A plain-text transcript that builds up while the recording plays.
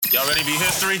Y'all ready to be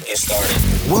history? Get started.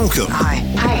 Welcome. Hi.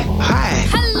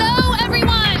 Hello,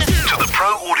 everyone. To the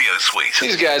Pro Audio Suite.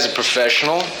 These guys are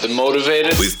professional. They're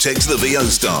motivated. With Tech to the VO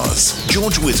stars.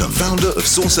 George Whittam, founder of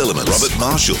Source Elements. Robert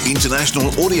Marshall, international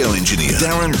audio engineer.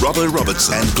 Darren Robbo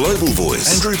Robertson. And Global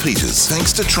Voice. Andrew Peters.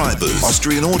 Thanks to Tribooth.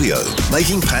 Austrian Audio.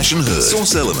 Making passion heard.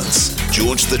 Source Elements.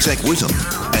 George the Tech Whittam.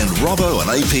 And Robbo and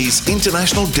AP's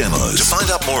international demos. To find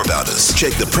out more about us,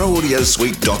 check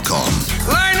theproaudiosuite.com.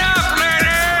 Line up,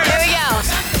 ladies! Here we go.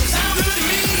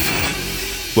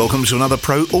 Welcome to another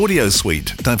Pro Audio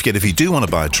Suite. Don't forget, if you do want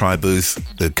to buy a Tribooth,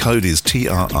 the code is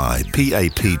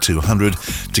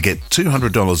TRIPAP200 to get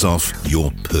 $200 off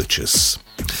your purchase.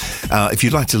 If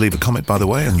you'd like to leave a comment, by the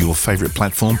way, on your favourite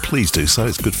platform, please do so.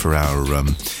 It's good for our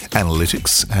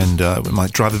analytics, and it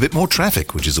might drive a bit more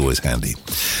traffic, which is always handy.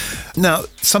 Now,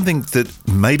 something that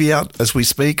may be out as we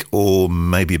speak or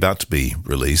may be about to be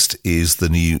released is the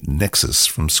new Nexus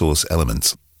from Source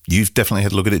Elements. You've definitely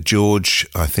had a look at it, George.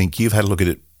 I think you've had a look at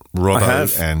it,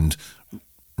 Robbo, and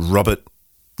Robert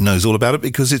knows all about it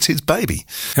because it's his baby.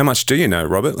 How much do you know,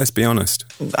 Robert? Let's be honest.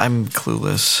 I'm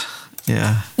clueless.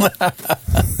 Yeah.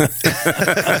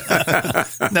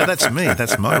 No, that's me.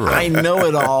 That's my role. I know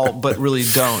it all, but really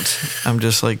don't. I'm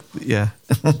just like, yeah.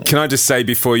 Can I just say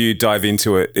before you dive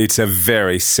into it, it's a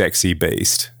very sexy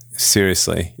beast.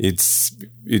 Seriously. It's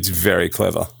very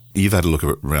clever. You've had a look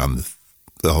around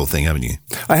the whole thing, haven't you?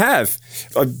 I have.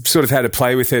 I've sort of had to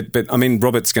play with it, but I mean,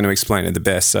 Robert's going to explain it the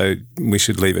best, so we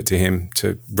should leave it to him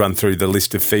to run through the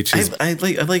list of features. I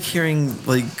like hearing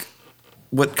like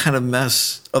what kind of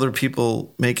mess other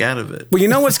people make out of it. Well, you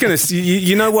know what's going to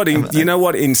you know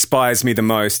what inspires me the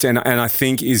most, and I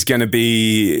think is going to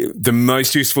be the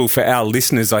most useful for our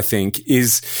listeners. I think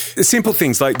is simple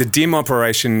things like the dim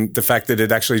operation, the fact that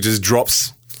it actually just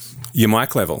drops your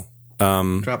mic level.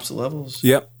 Drops the levels.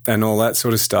 Yep, and all that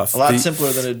sort of stuff. A lot simpler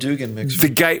than a Dugan mixer. The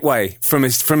gateway, from a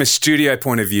studio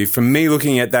point of view, from me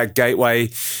looking at that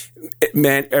gateway,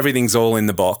 man, everything's all in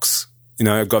the box. You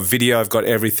know, I've got video, I've got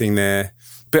everything there.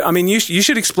 But, I mean, you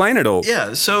should explain it all.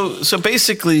 Yeah, so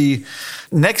basically,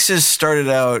 Nexus started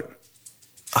out,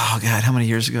 oh, God, how many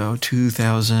years ago?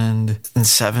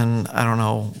 2007, I don't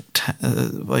know,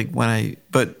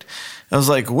 but I was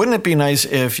like, wouldn't it be nice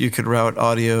if you could route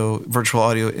virtual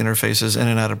audio interfaces in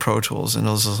and out of Pro Tools? And it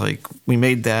was just like, we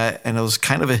made that, and it was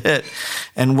kind of a hit.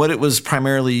 And what it was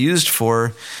primarily used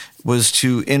for was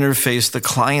to interface the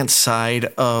client side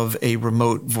of a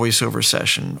remote voiceover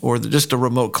session, or just a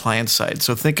remote client side.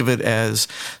 So think of it as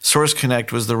Source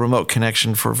Connect was the remote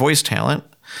connection for voice talent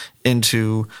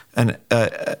into an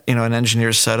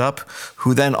engineer's setup,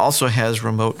 who then also has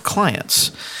remote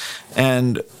clients.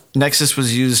 And Nexus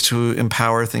was used to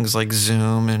empower things like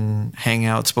Zoom and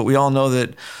Hangouts, but we all know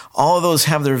that all of those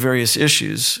have their various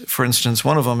issues. For instance,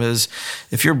 one of them is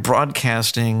if you're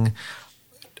broadcasting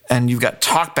and you've got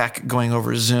talkback going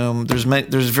over Zoom,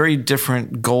 there's very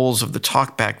different goals of the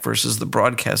talkback versus the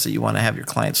broadcast that you want to have your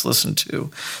clients listen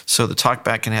to. So the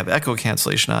talkback can have echo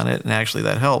cancellation on it, and actually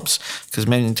that helps because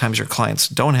many times your clients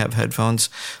don't have headphones.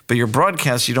 But your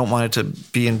broadcast, you don't want it to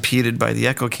be impeded by the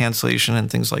echo cancellation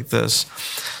and things like this.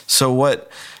 So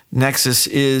what Nexus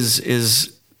is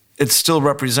it still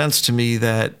represents to me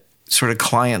that sort of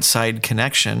client-side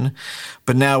connection,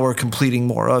 but now we're completing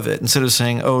more of it. Instead of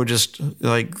saying, oh, just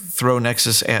like throw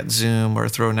Nexus at Zoom or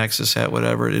throw Nexus at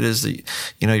whatever it is that,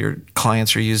 your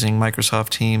clients are using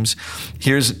Microsoft Teams,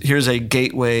 here's a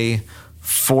gateway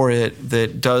for it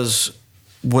that does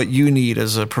what you need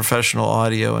as a professional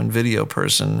audio and video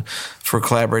person for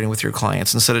collaborating with your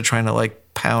clients instead of trying to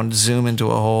like pound Zoom into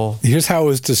a hole. Here's how it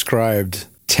was described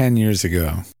 10 years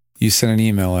ago. You sent an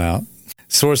email out.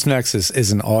 Source Nexus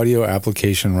is an audio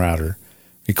application router.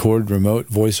 Record remote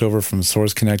voiceover from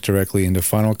Source Connect directly into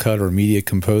Final Cut or Media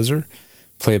Composer.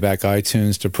 Playback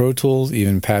iTunes to Pro Tools,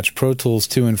 even patch Pro Tools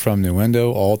to and from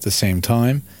Nuendo all at the same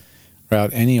time. Route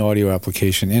any audio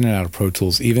application in and out of Pro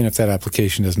Tools, even if that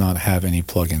application does not have any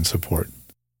plugin support.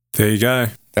 There you go.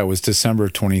 That was December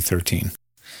 2013.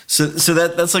 So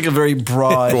that's like a very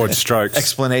broad strokes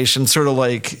explanation, sort of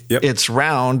like It's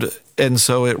round and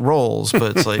so it rolls,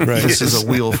 but it's like this is a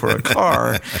wheel for a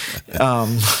car.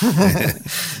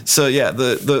 So yeah,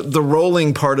 the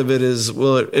rolling part of it is,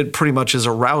 it pretty much is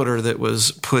a router that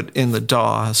was put in the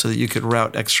DAW so that you could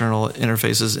route external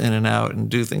interfaces in and out and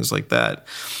do things like that.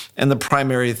 And the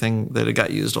primary thing that it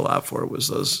got used a lot for was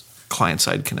those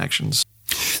client-side connections.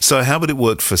 So how would it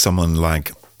work for someone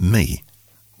like me?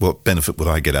 What benefit would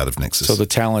I get out of Nexus? So the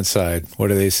talent side, what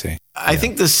do they see? I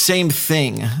think the same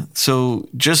thing. So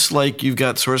just like you've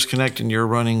got Source Connect and you're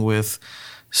running with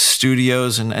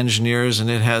studios and engineers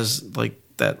and it has like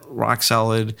that rock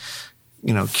solid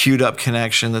queued up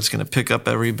connection that's going to pick up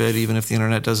every bit, even if the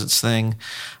internet does its thing.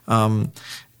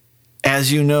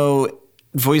 As you know,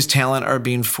 voice talent are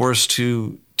being forced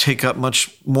to take up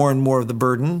much more and more of the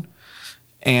burden.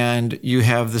 And you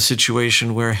have the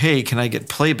situation where, hey, can I get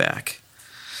playback?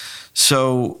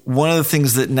 So one of the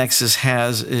things that Nexus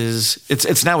has is,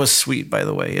 it's now a suite, by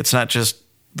the way. It's not just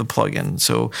the plugin.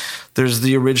 So there's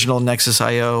the original Nexus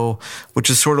IO, which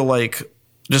is sort of like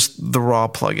just the raw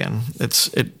plugin.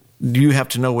 You have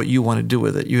to know what you want to do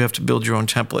with it. You have to build your own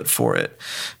template for it.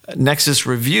 Nexus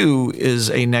Review is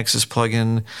a Nexus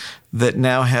plugin that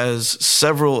now has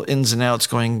several ins and outs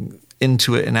going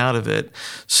into it and out of it.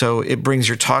 So it brings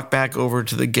your talkback over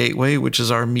to the gateway, which is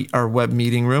our web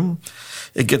meeting room.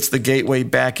 It gets the gateway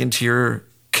back into your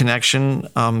connection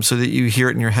so that you hear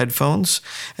it in your headphones,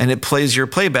 and it plays your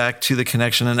playback to the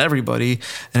connection and everybody,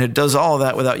 and it does all of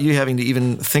that without you having to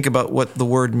even think about what the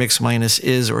word mix minus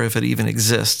is or if it even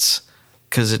exists,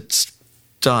 because it's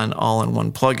done all in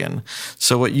one plugin.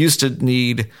 So what used to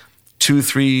need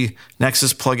 2-3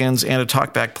 Nexus plugins and a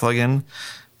talkback plugin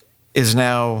is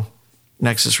now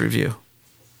Nexus Review.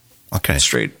 Okay.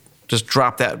 Straight. Just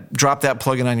drop that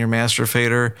plugin on your master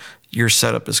fader. Your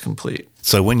setup is complete.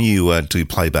 So when you do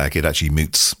playback, it actually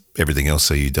mutes everything else,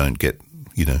 so you don't get,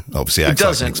 obviously. It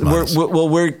doesn't.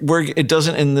 It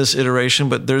doesn't in this iteration,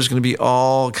 but there's going to be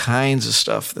all kinds of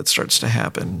stuff that starts to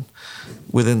happen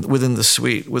within the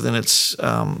suite, within its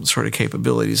sort of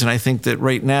capabilities. And I think that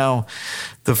right now,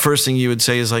 the first thing you would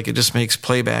say is like it just makes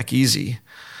playback easy.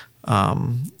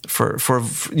 For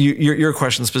your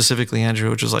question specifically, Andrew,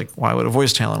 which is like, why would a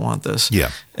voice talent want this? Yeah.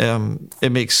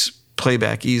 It makes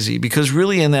playback easy because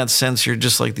really in that sense, you're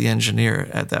just like the engineer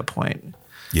at that point.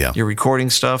 Yeah. You're recording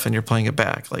stuff and you're playing it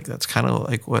back. Like that's kind of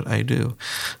like what I do.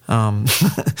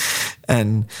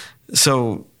 And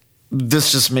so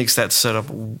this just makes that setup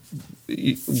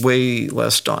way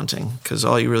less daunting because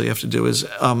all you really have to do is,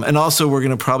 and also we're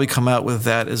going to probably come out with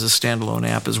that as a standalone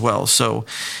app as well. So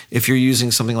if you're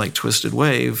using something like Twisted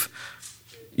Wave,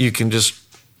 you can just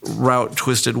route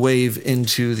Twisted Wave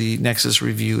into the Nexus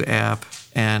Review app,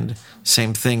 and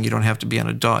same thing. You don't have to be on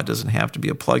a DAW. It doesn't have to be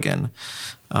a plugin,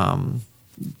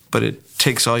 but it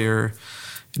takes it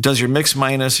does your mix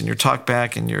minus and your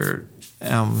talkback and your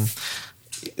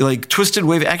like Twisted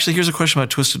Wave. Actually, here's a question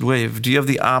about Twisted Wave. Do you have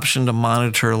the option to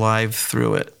monitor live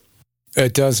through it?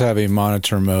 It does have a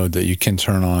monitor mode that you can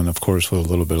turn on, of course, with a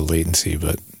little bit of latency,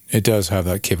 but it does have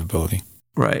that capability.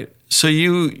 Right. So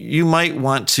you might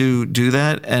want to do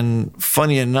that. And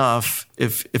funny enough,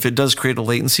 if it does create a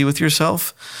latency with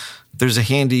yourself, there's a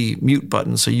handy mute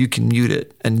button so you can mute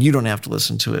it. And you don't have to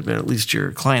listen to it, but at least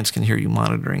your clients can hear you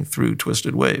monitoring through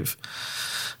Twisted Wave.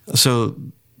 So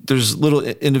there's little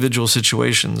individual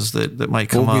situations that might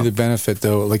come up. What would be the benefit,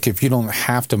 though? Like if you don't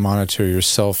have to monitor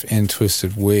yourself in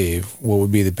Twisted Wave, what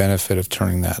would be the benefit of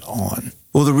turning that on?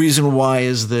 Well, the reason why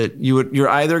is that you're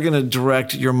either going to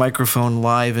direct your microphone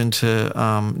live into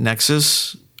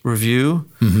Nexus Review,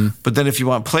 but then if you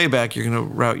want playback, you're going to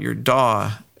route your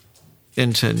DAW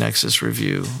into Nexus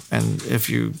Review. And if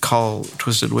you call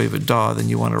Twisted Wave a DAW, then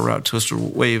you want to route Twisted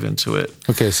Wave into it.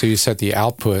 Okay, so you set the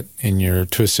output in your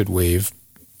Twisted Wave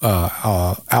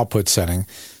output setting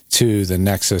to the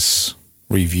Nexus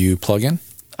Review plugin?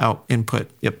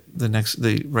 Input. Yep. Not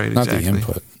exactly. The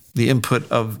input. The input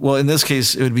of, well, in this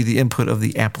case, it would be the input of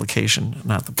the application,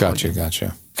 not the plugin.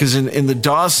 Gotcha. Because in the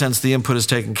DAW sense, the input is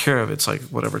taken care of. It's like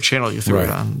whatever channel you throw it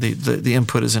on. The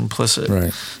input is implicit.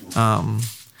 Right.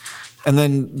 And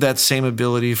then that same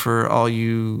ability for all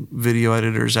you video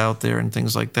editors out there and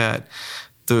things like that.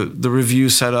 The review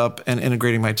setup and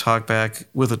integrating my talkback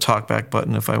with a talkback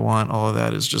button if I want, all of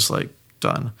that is just like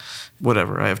done.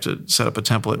 Whatever. I have to set up a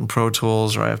template in Pro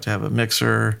Tools, or I have to have a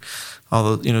mixer,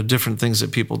 all the different things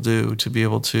that people do to be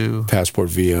able to Passport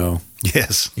VO.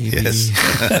 Yes.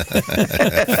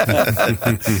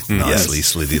 Nicely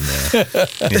slid in there.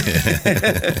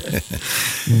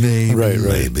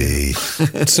 Maybe.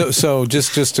 So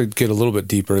just to get a little bit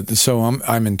deeper. So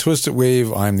I'm in Twisted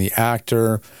Wave. I'm the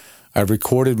actor. I've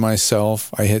recorded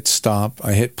myself. I hit stop.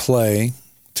 I hit play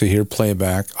to hear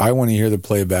playback. I want to hear the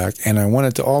playback, and I want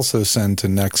it to also send to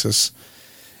Nexus.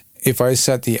 If I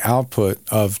set the output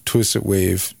of Twisted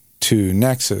Wave to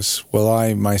Nexus, will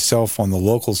I myself on the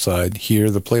local side hear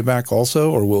the playback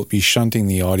also, or will it be shunting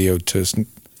the audio to...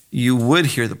 You would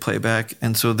hear the playback,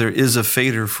 and so there is a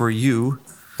fader for you.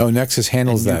 Oh, Nexus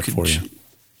handles that for you.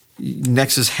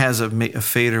 Nexus has a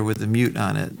fader with a mute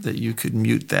on it that you could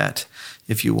mute that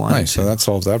if you wanted to. So that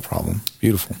solves that problem.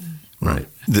 Beautiful. Right.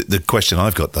 The question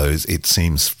I've got, though, is it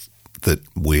seems that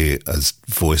we, as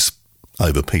voice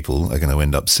over people, are going to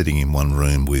end up sitting in one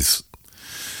room with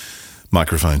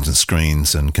microphones and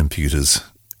screens and computers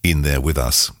in there with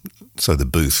us. So the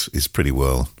booth is pretty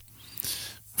well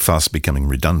fast becoming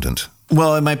redundant.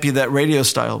 Well, it might be that radio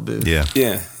style booth. Yeah.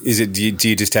 Yeah. Is it? Do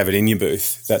you just have it in your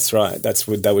booth? That's right.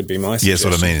 That would be my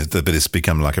suggestion. Yes, what I mean. But it's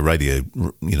become like a radio,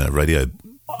 radio.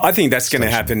 I think that's going to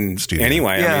happen studio.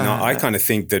 anyway. Yeah. I mean, I kind of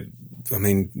think that, I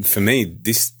mean, for me,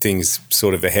 this thing's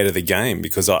sort of ahead of the game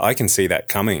because I can see that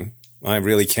coming. I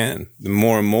really can.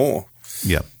 More and more.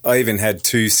 Yeah. I even had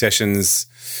 2 sessions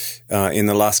in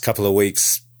the last couple of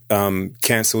weeks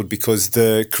cancelled because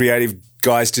the creative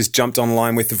guys just jumped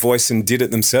online with the voice and did it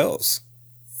themselves.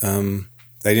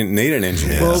 They didn't need an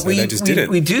engineer. Well, so they just did it.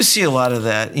 We do see a lot of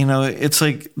that. You know, it's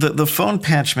like the phone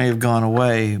patch may have gone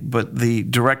away, but the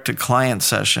direct-to-client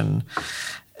session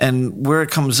and where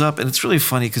it comes up, and it's really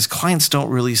funny because clients don't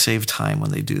really save time when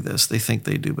they do this. They think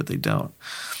they do, but they don't.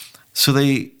 So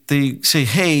they say,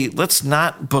 hey, let's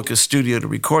not book a studio to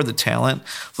record the talent.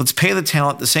 Let's pay the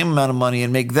talent the same amount of money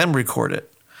and make them record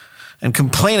it. And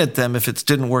complain at them if it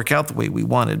didn't work out the way we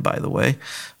wanted, by the way.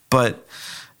 But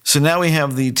so now we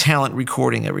have the talent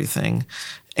recording everything.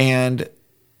 And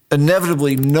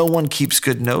inevitably, no one keeps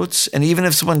good notes. And even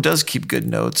if someone does keep good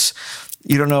notes,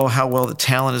 you don't know how well the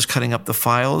talent is cutting up the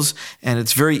files. And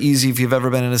it's very easy, if you've ever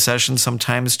been in a session,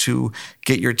 sometimes to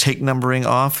get your take numbering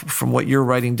off from what you're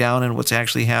writing down and what's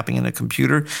actually happening in a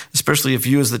computer, especially if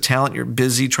you as the talent, you're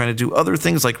busy trying to do other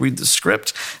things like read the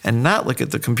script and not look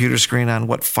at the computer screen on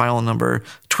what file number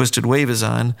Twisted Wave is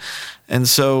on. And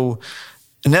so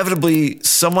inevitably,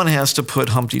 someone has to put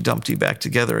Humpty Dumpty back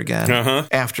together again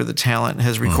after the talent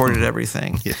has recorded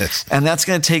everything. Yes. And that's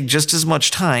going to take just as much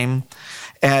time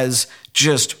as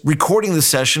just recording the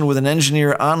session with an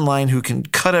engineer online who can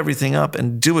cut everything up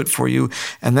and do it for you.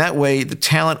 And that way, the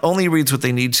talent only reads what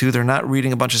they need to. They're not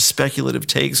reading a bunch of speculative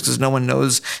takes because no one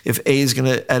knows if A is going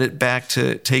to edit back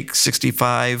to take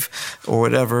 65 or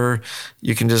whatever.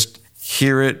 You can just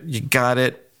hear it. You got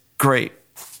it. Great.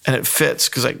 And it fits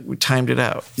because we timed it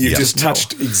out. You've just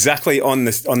touched exactly on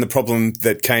the problem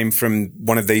that came from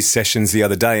one of these sessions the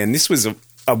other day. And this was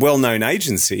a well-known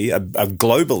agency, a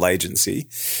global agency,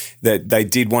 that they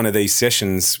did one of these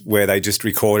sessions where they just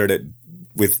recorded it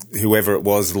with whoever it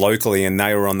was locally and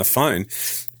they were on the phone.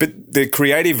 But the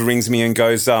creative rings me and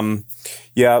goes, I'm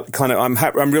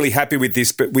really happy with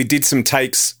this, but we did some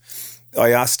takes. I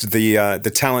asked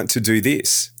the talent to do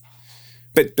this.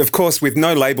 But, of course, with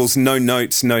no labels, no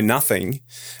notes, no nothing,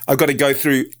 I've got to go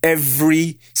through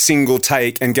every single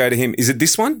take and go to him, is it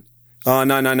this one? Oh,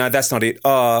 no, that's not it.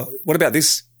 Oh, what about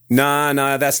this? No,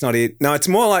 that's not it. No, it's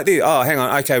more like this. Oh, hang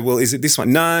on. Okay, well, is it this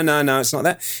one? No, it's not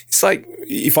that. It's like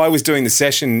if I was doing the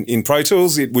session in Pro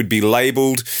Tools, it would be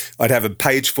labeled. I'd have a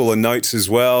page full of notes as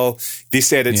well.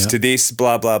 This edits to this,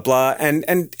 blah, blah, blah. And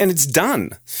it's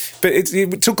done. But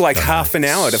it took like half an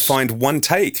hour to find one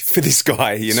take for this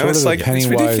guy, you know? It's like, it's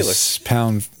ridiculous.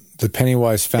 The penny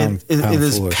wise pound it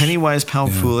is foolish. penny wise,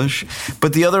 pound foolish.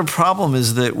 But the other problem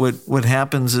is that what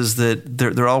happens is that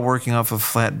they're all working off of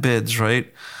flat bids,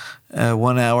 right?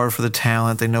 1 hour for the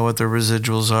talent. They know what their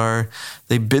residuals are.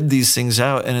 They bid these things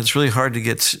out, and it's really hard to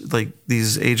get like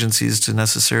these agencies to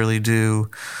necessarily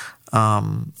do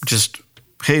just,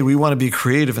 hey, we want to be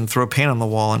creative and throw paint on the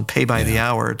wall and pay by the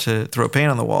hour to throw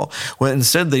paint on the wall. What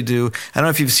instead they do, I don't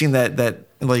know if you've seen that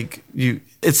like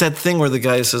it's that thing where the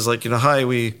guy says like, hi,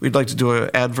 we'd like to do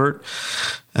an advert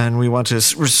and we want to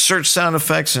research sound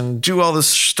effects and do all this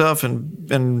stuff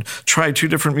and try 2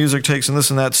 different music takes and this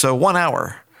and that. So 1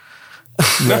 hour.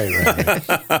 Right.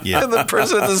 Yeah. And the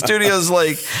person at the studio is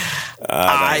like,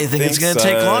 I think it's going to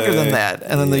take longer than that.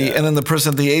 And then the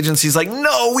person at the agency is like,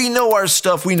 no, we know our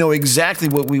stuff. We know exactly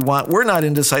what we want. We're not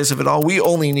indecisive at all. We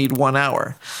only need 1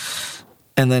 hour.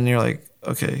 And then you're like,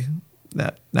 okay,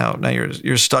 now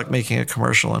you're stuck making a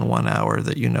commercial in 1 hour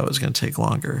that you know is going to take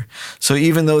longer. So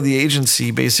even though the agency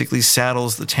basically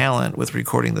saddles the talent with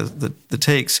recording the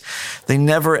takes, they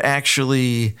never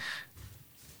actually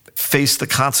face the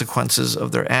consequences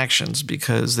of their actions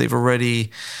because they've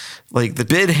already, like, the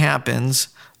bid happens,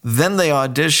 then they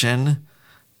audition,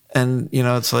 and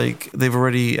it's like they've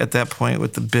already at that point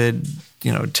with the bid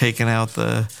taken out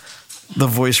the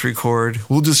voice record.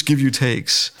 We'll just give you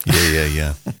takes.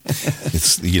 Yeah.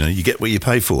 It's you get what you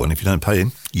pay for, and if you don't pay,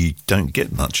 you don't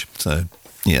get much. So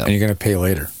yeah, and you're going to pay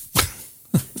later.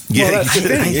 Well, that's the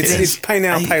thing. It's pay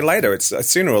now, pay later. It's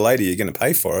sooner or later you're going to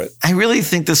pay for it. I really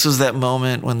think this was that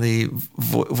moment when the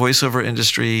voiceover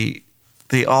industry,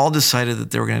 they all decided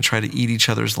that they were going to try to eat each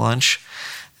other's lunch.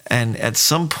 And at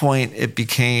some point it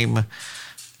became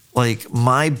like,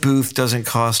 my booth doesn't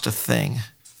cost a thing.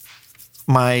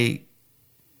 My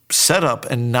setup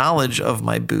and knowledge of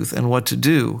my booth and what to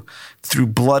do through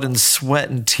blood and sweat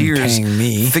and tears, paying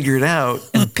me. figured out,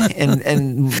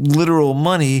 and literal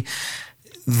money,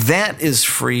 that is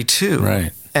free too.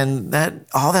 Right. And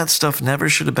all that stuff never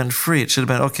should have been free. It should have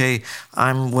been, okay,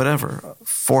 I'm whatever,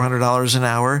 $400 an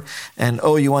hour, and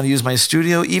you want to use my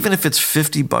studio, even if it's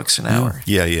 $50 an hour.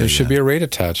 Yeah. There should be a rate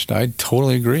attached. I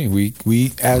totally agree.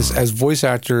 We as voice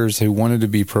actors who wanted to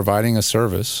be providing a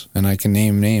service, and I can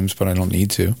name names, but I don't need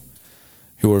to,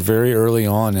 who were very early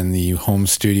on in the home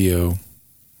studio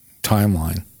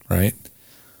timeline, right?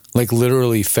 Like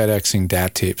literally FedExing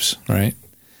DAT tapes, right?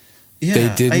 Yeah,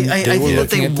 They didn't. I They were think that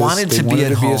looking they at this. wanted They to wanted be at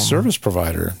to be home. a service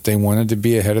provider. They wanted to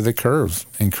be ahead of the curve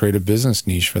and create a business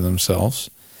niche for themselves.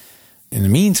 In the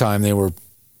meantime, they were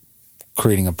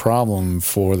creating a problem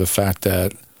for the fact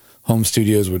that home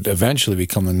studios would eventually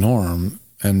become the norm,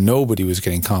 and nobody was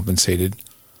getting compensated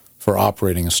for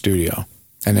operating a studio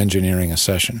and engineering a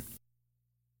session.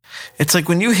 It's like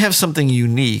when you have something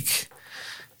unique,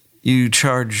 you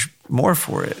charge more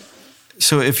for it.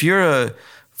 So if you're a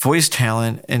voice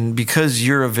talent, and because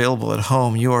you're available at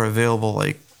home, you are available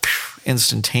like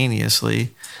instantaneously.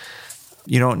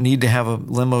 You don't need to have a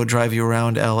limo drive you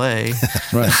around LA.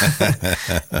 Right.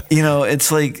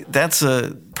 It's like that's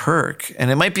a perk, and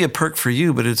it might be a perk for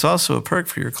you, but it's also a perk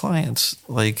for your clients.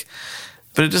 Like,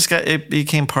 but it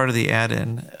became part of the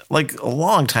add-in like a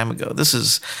long time ago. This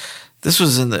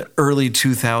was in the early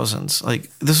 2000s.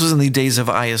 Like this was in the days of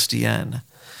ISDN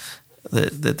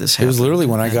that this happened. It was literally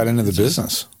when I got into the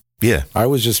business. Yeah. I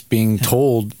was just being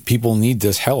told people need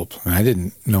this help. And I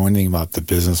didn't know anything about the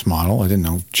business model. I didn't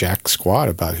know jack squat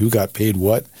about who got paid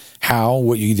what, how,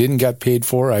 what you didn't get paid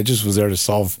for. I just was there to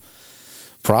solve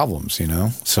problems,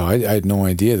 So I had no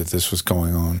idea that this was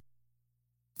going on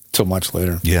till much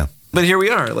later. Yeah. But here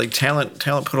we are. Like talent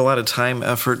put a lot of time,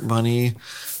 effort, money,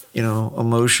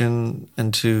 emotion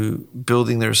into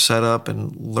building their setup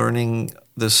and learning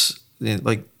this,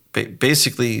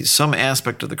 basically some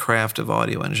aspect of the craft of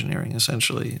audio engineering,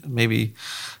 essentially. Maybe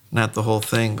not the whole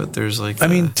thing, but there's like...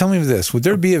 tell me this. Would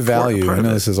there be a value, I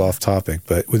know this is off topic,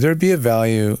 but would there be a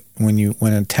value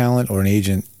when a talent or an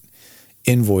agent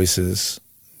invoices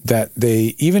that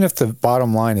they, even if the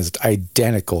bottom line is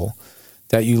identical,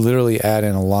 that you literally add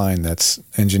in a line that's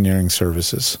engineering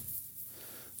services?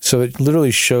 So it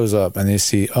literally shows up and they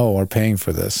see, we're paying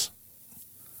for this.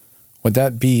 Would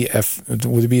that be would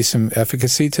there be some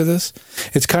efficacy to this?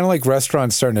 It's kind of like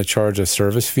restaurants starting to charge a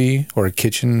service fee or a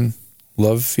kitchen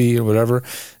love fee or whatever.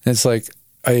 And it's like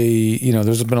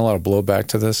there's been a lot of blowback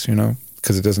to this,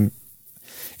 because it doesn't.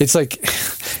 It's like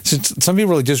some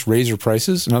people like just raise your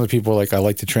prices, and other people are like, I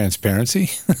like the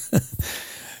transparency.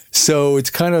 So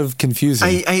it's kind of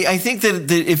confusing. I think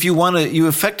that if you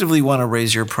effectively want to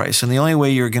raise your price, and the only way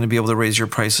you're going to be able to raise your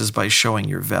price is by showing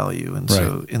your value. And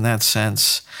so in that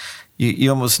sense,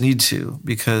 you almost need to,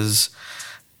 because,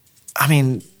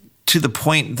 to the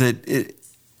point that it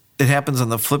happens on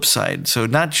the flip side. So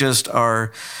not just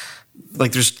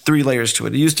there's three layers to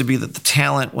it. It used to be that the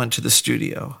talent went to the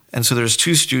studio. And so there's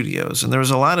two studios, and there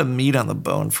was a lot of meat on the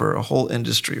bone for a whole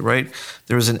industry, right?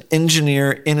 There was an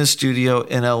engineer in a studio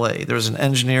in LA. There was an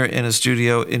engineer in a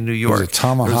studio in New York. There was a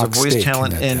tomahawk voice steak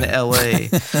talent in LA.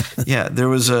 Yeah, there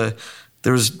was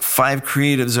 5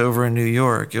 creatives over in New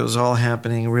York. It was all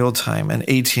happening real time, and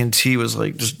AT&T was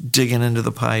like just digging into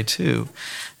the pie too.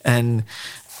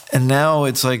 And now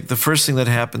it's like the first thing that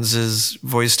happens is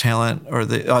voice talent or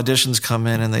the auditions come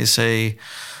in and they say,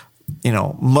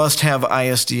 must have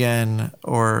ISDN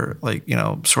or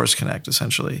Source Connect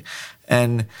essentially.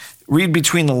 And read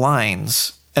between the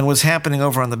lines. And what's happening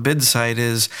over on the bid side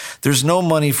is there's no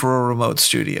money for a remote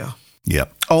studio.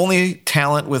 Yep. Only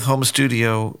talent with home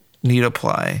studio need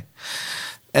apply.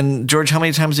 And George, how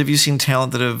many times have you seen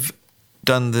talent that have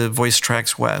done the Voice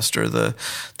Tracks West or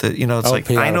it's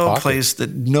like, I know a place that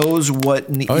knows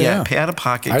what, pay out of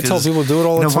pocket. I tell people to do it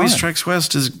all the time. Voice Tracks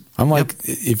West is... I'm like,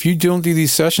 if you don't do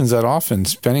these sessions that often,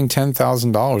 spending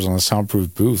 $10,000 on a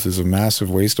soundproof booth is a massive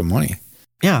waste of money.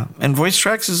 Yeah, and Voice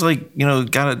Tracks is like,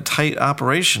 got a tight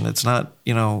operation. It's not,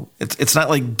 it's not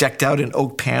like decked out in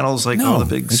oak panels like all the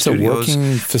big studios. It's a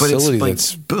working facility but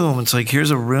it's like, boom, it's like,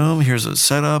 here's a room, here's a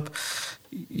setup.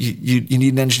 You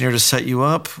need an engineer to set you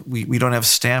up. We don't have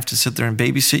staff to sit there and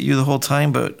babysit you the whole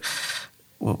time, but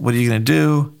what are you going to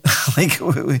do?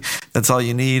 That's all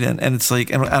you need. And it's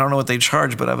like, and I don't know what they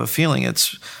charge, but I have a feeling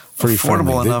it's pretty affordable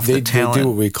friendly. enough They that talent... They do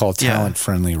what we call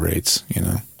talent-friendly rates,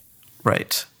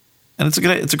 Right. And it's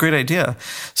a great idea.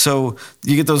 So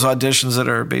you get those auditions that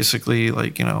are basically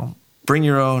like, bring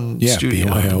your own studio.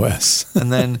 BYOS.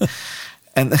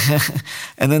 And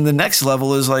then the next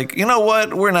level is like, you know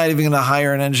what? We're not even going to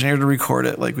hire an engineer to record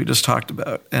it, like we just talked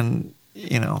about. And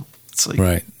it's like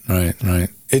right.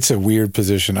 It's a weird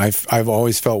position. I've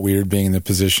always felt weird being in the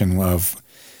position of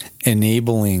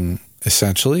enabling,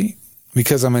 essentially,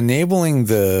 because I'm enabling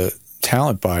the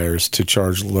talent buyers to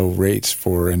charge low rates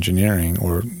for engineering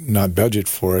or not budget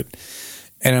for it,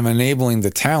 and I'm enabling the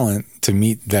talent to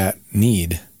meet that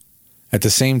need at the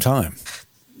same time.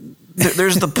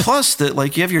 There's the plus that,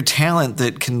 like, you have your talent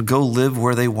that can go live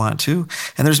where they want to,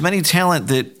 and there's many talent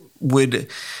that would,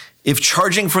 if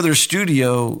charging for their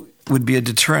studio would be a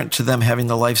deterrent to them having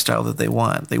the lifestyle that they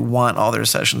want. They want all their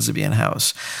sessions to be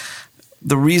in-house.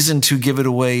 The reason to give it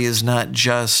away is not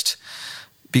just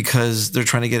because they're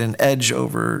trying to get an edge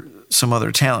over some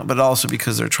other talent, but also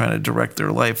because they're trying to direct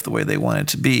their life the way they want it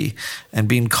to be. And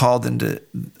being called into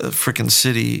a freaking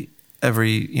city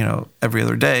every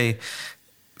other day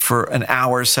for an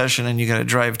hour session and you got to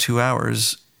drive 2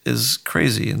 hours is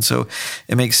crazy. And so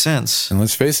it makes sense. And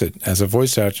let's face it, as a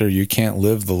voice actor, you can't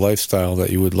live the lifestyle that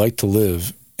you would like to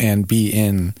live and be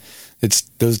in.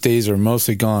 Those days are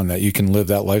mostly gone that you can live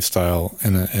that lifestyle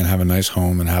and have a nice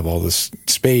home and have all this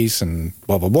space and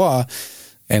blah, blah, blah,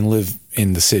 and live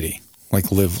in the city,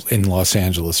 like live in Los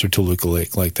Angeles or Toluca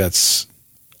Lake. Like, that's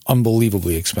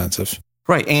unbelievably expensive.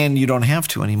 Right. And you don't have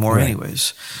to anymore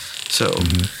anyways. So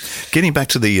getting back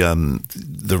to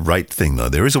the rate thing, though,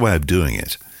 there is a way of doing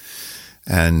it.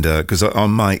 And because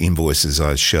on my invoices,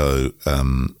 I show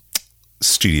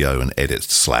studio and edit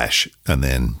 / and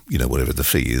then, whatever the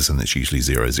fee is, and it's usually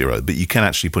 0. But you can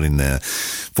actually put in there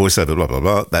voiceover, blah, blah,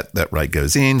 blah. That rate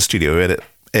goes in, studio edit,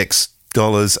 X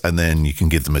dollars, and then you can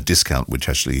give them a discount, which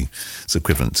actually is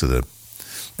equivalent to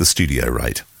the studio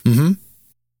rate. Mm-hmm.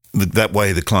 That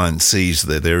way the client sees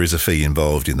that there is a fee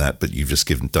involved in that, but you've just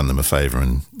done them a favor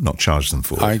and not charged them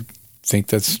for it. I think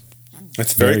that's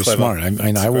very smart.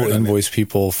 I will invoice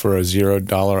people for a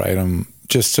 $0 item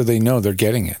just so they know they're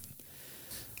getting it.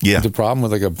 Yeah. The problem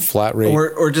with like a flat rate,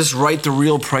 or just write the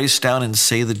real price down and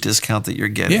say the discount that you're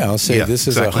getting. Yeah, I'll say this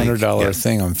is exactly. a $100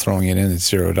 thing. I'm throwing it in at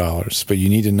 $0, but you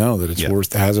need to know that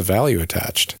it's has a value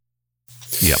attached.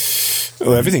 Yeah.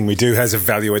 Well, everything we do has a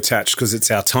value attached because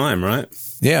it's our time, right?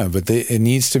 Yeah, but it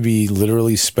needs to be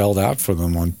literally spelled out for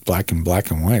them on black and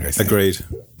white, I think. Agreed.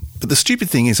 But the stupid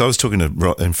thing is, I was talking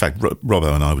to, in fact,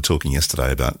 Robbo and I were talking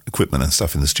yesterday about equipment and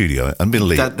stuff in the studio.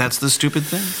 Admittedly, that's the stupid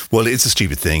thing? Well, it's a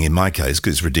stupid thing in my case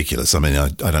because it's ridiculous. I mean, I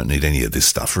don't need any of this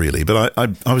stuff really. But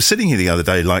I was sitting here the other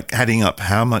day, like adding up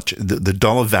how much the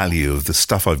dollar value of the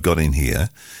stuff I've got in here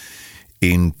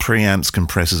in preamps,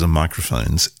 compressors, and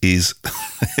microphones is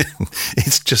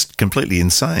it's just completely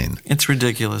insane. It's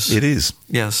ridiculous. It is.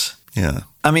 Yes. Yeah.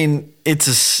 I mean, it's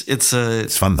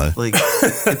fun though. Like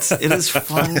it is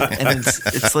fun, and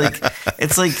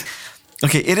it's like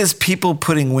okay, it is people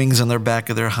putting wings on their back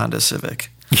of their Honda Civic.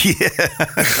 Yeah.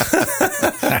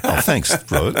 Oh, thanks,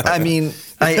 Robert. I mean,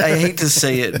 I hate to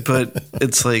say it, but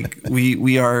it's like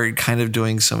we are kind of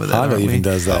doing some of that. Honda even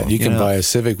does that. You can know? buy a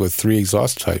Civic with 3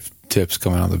 exhaust type tips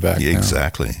coming out the back. Yeah, now.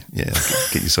 exactly. Yeah,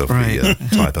 get yourself a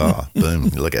Type R. Boom,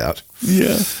 look out.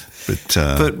 Yeah.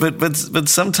 But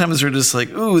sometimes we're just like,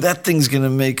 ooh, that thing's going to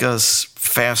make us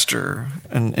faster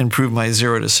and improve my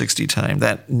 0 to 60 time,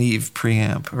 that Neve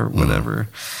preamp or whatever.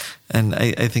 And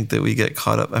I think that we get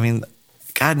caught up. I mean,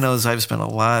 God knows I've spent a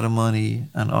lot of money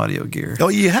on audio gear. Oh,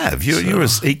 you have. You're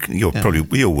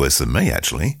worse than me,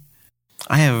 actually.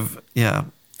 I have, yeah.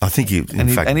 I think you. I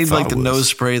need like the worse. nose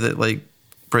spray that like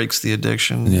breaks the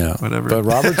addiction. Yeah, whatever. But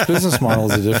Robert's business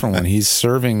model is a different one. He's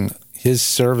serving. His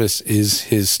service is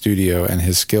his studio and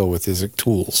his skill with his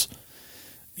tools.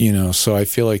 So I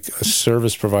feel like a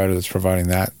service provider that's providing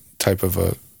that type of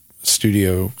a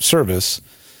studio service,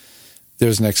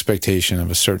 there's an expectation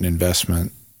of a certain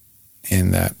investment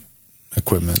in that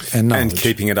equipment and knowledge, and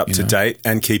keeping it up to date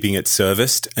and keeping it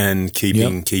serviced and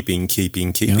keeping.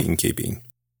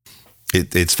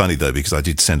 It's funny though, because I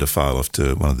did send a file off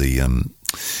to one of the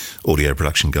audio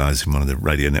production guys in one of the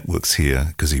radio networks here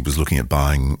because he was looking at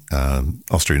buying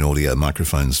Austrian audio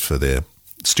microphones for their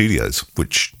studios,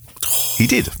 which he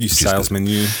did. You salesman,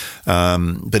 you.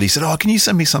 But he said, "Oh, can you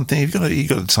send me something? You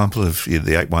got a sample of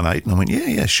the 818?" And I went,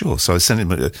 "Yeah, sure." So I sent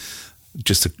him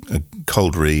just a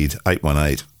cold read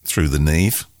 818 through the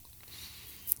Neve.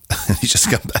 And he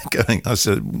just come back going, I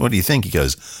said, "What do you think?" He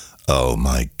goes, "Oh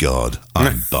my God,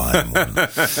 I'm buying one."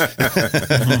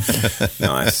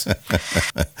 Nice.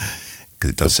 Because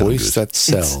it does sound voice good. that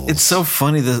sells. It's so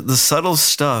funny. The subtle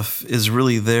stuff is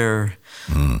really there,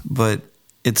 but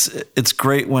it's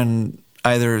great when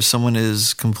either someone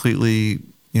is completely,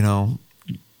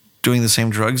 doing the same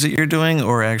drugs that you're doing,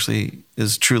 or actually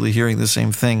is truly hearing the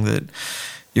same thing that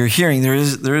you're hearing. There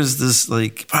is this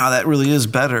like, wow, that really is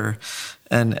better.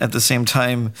 And at the same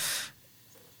time,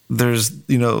 there's,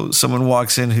 someone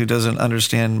walks in who doesn't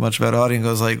understand much about audio and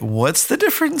goes like, what's the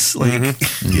difference? Like,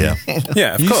 Yeah.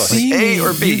 Yeah, of course. See A me,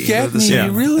 or B, you get the me. same.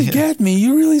 You really get me.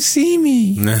 You really see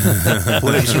me.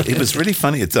 Well, it was really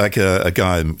funny. It's like a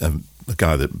guy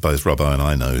that both Robbo and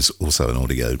I know is also an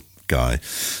audio guy.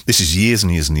 This is years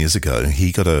and years and years ago.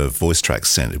 He got a voice track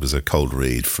sent. It was a cold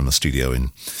read from a studio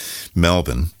in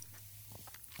Melbourne.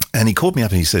 And he called me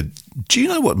up and he said, do you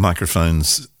know what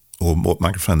microphones or what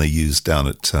microphone they use down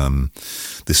at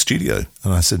the studio?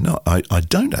 And I said, no, I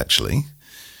don't actually.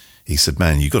 He said,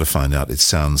 man, you've got to find out. It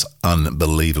sounds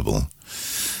unbelievable.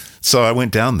 So I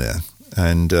went down there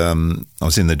and I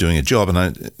was in there doing a job.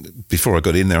 And before I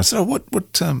got in there, I said, oh, what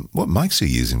mics are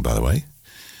you using, by the way?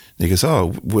 And he goes,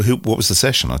 oh, what was the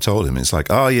session? I told him. It's like,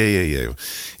 oh, yeah.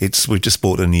 We've just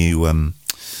bought a new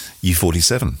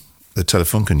U47, the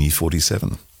Telefunken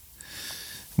U47.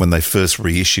 When they first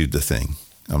reissued the thing,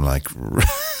 I'm like,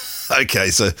 okay,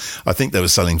 so I think they were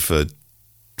selling for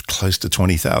close to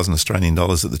 20,000 Australian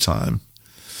dollars at the time.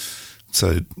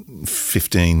 So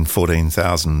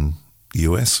 14,000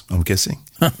 US, I'm guessing.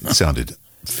 It sounded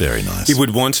very nice. He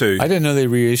would want to. I didn't know they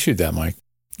reissued that mic.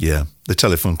 Yeah, the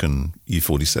Telefunken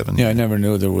U47. Yeah, I never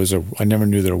knew there was a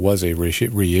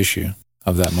reissue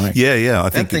of that mic. Yeah. I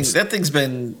think that thing's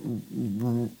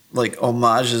been like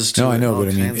homages to. No, I know, all but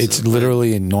I mean, kinds it's of,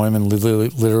 literally in Neumann, literally,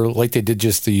 like they did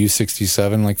just the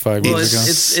U67 like 5 Well, years ago.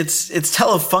 it's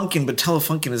Telefunken, but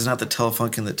Telefunken is not the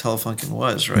Telefunken that Telefunken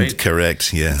was, right?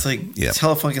 correct, yeah. It's like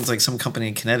Telefunken's like some company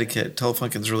in Connecticut.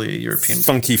 Telefunken's really a European.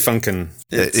 Funky Funkin'.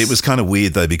 It was kind of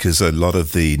weird, though, because a lot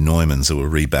of the Neumanns were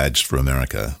rebadged for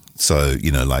America. So,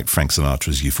 like Frank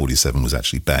Sinatra's U47 was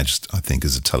actually badged, I think,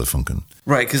 as a Telefunken.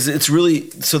 Right, because it's really,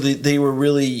 so they were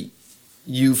really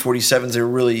U47s, they were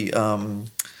really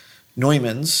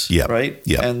Neumanns, right?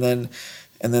 Yeah. And then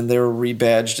they were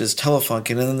rebadged as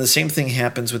Telefunken. And then the same thing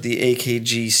happens with the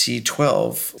AKG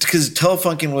C12. Because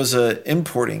Telefunken was a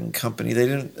importing company.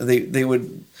 They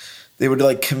would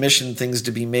like commission things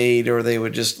to be made, or they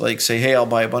would just like say, hey, I'll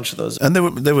buy a bunch of those. And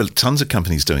there were tons of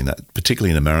companies doing that, particularly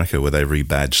in America, where they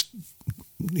rebadged,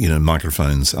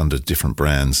 microphones under different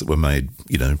brands that were made,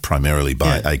 primarily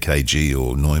by AKG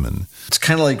or Neumann. It's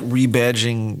kind of like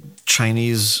rebadging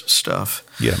Chinese stuff.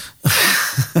 Yeah.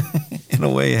 In a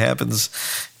way, it happens.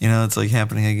 It's like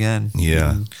happening again.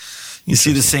 Yeah. You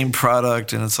see the same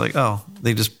product, and it's like, oh,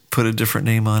 they just put a different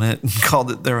name on it and called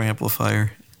it their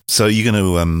amplifier. So you're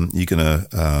gonna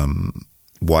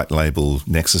white label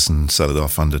Nexus and sell it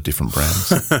off under different brands?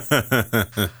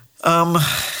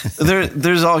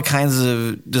 There's all kinds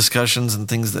of discussions and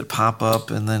things that pop up,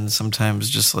 and then sometimes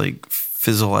just like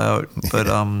fizzle out. But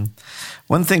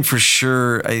one thing for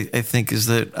sure, I think, is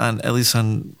that at least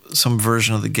on some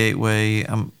version of the Gateway,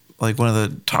 like one of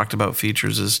the talked about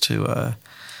features is to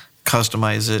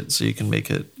customize it so you can make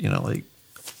it, like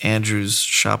Andrew's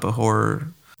Shop of Horror.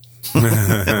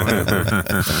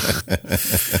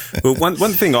 Well,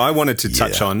 one thing I wanted to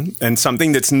touch on, and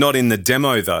something that's not in the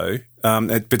demo though,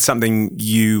 but something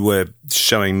you were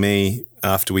showing me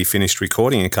after we finished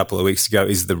recording a couple of weeks ago,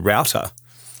 is the router.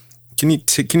 Can you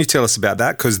tell us about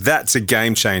that? Because that's a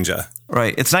game changer.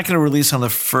 Right. It's not going to release on the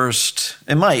first.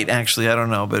 It might actually. I don't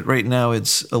know. But right now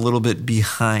it's a little bit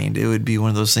behind. It would be one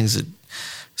of those things that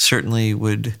certainly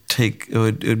would take. It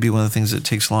would be one of the things that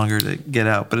takes longer to get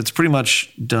out. But it's pretty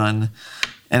much done,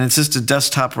 and it's just a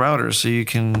desktop router, so you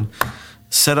can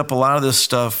set up a lot of this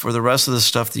stuff or the rest of the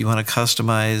stuff that you want to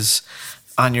customize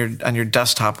on your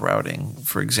desktop routing.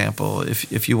 For example,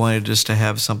 if you wanted just to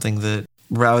have something that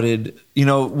routed,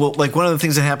 like one of the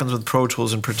things that happens with Pro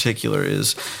Tools in particular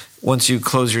is once you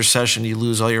close your session, you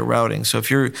lose all your routing. So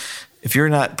if you're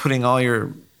not putting all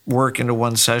your work into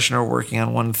one session or working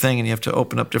on one thing, and you have to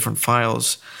open up different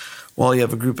files while you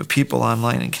have a group of people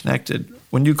online and connected,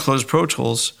 when you close Pro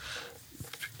Tools,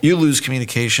 you lose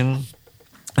communication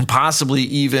and possibly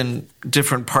even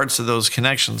different parts of those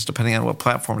connections, depending on what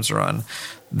platforms they're on.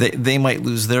 They might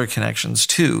lose their connections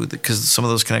too, because some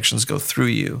of those connections go through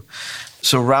you.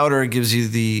 So Router gives you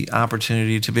the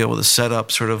opportunity to be able to set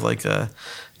up sort of like a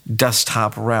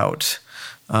desktop route.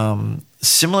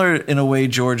 Similar in a way,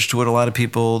 George, to what a lot of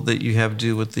people that you have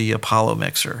do with the Apollo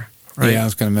mixer, right? Yeah, I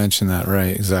was going to mention that,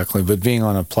 right, exactly. But being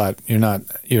on a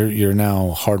you're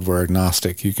now hardware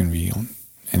agnostic. You can be on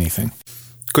anything.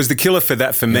 Because the killer for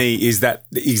that, for me, is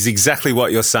exactly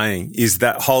what you're saying, is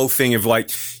that whole thing of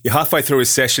like, you're halfway through a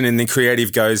session and the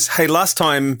creative goes, hey, last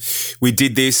time we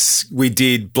did this, we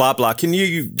did blah, blah. Can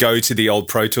you go to the old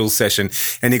Pro Tools session?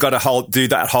 And you got to do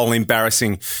that whole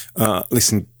embarrassing,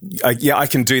 listen, I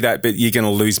can do that, but you're going to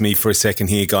lose me for a second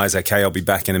here, guys. Okay, I'll be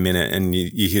back in a minute. And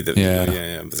you hear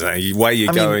the, So away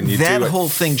you go and you do it. That whole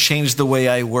thing changed the way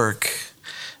I work.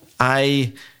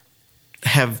 I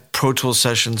have Pro Tools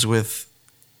sessions with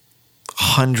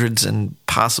hundreds and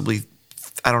possibly,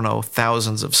 I don't know,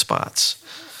 thousands of spots.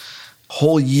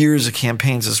 Whole years of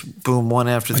campaigns, just boom, one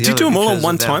after the other. Do you do them all on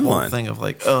one timeline? Whole thing of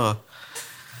like,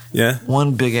 yeah,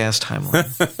 one big ass timeline.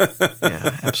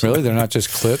 Yeah, absolutely. Really, they're not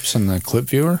just clips in the clip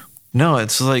viewer? No,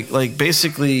 it's like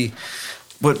basically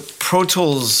what Pro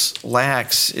Tools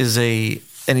lacks is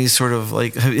any sort of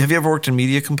like. Have you ever worked in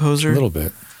Media Composer? A little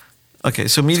bit. Okay,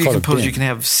 so Media Composer, you can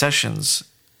have sessions.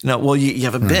 No, well, you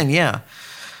have a bin, yeah.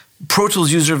 Pro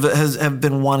Tools users have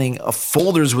been wanting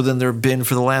folders within their bin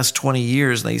for the last 20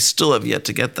 years, and they still have yet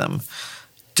to get them.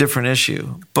 Different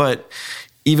issue. But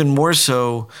even more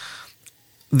so,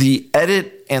 the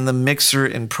edit and the mixer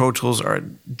in Pro Tools are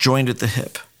joined at the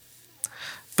hip.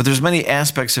 But there's many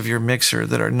aspects of your mixer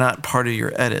that are not part of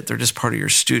your edit. They're just part of your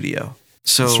studio.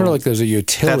 So it's sort of like there's a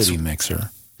utility mixer.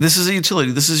 This is a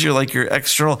utility. This is your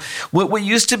external. What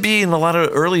used to be in a lot of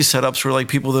early setups were like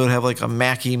people that would have like a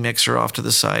Mackie mixer off to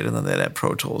the side, and then they'd have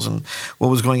Pro Tools. And what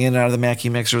was going in and out of the Mackie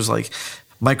mixer was like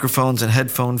microphones and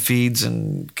headphone feeds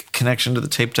and connection to the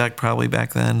tape deck probably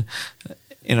back then,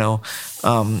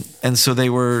 and so they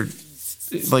were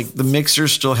like the mixer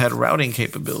still had routing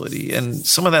capability, and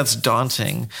some of that's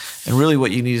daunting. And really, what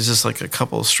you need is just like a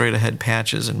couple straight ahead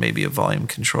patches and maybe a volume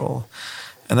control.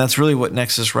 And that's really what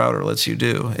Nexus Router lets you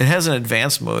do. It has an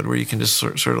advanced mode where you can just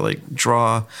sort of like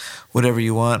draw whatever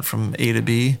you want from A to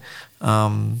B.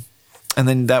 And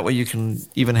then that way you can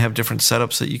even have different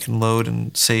setups that you can load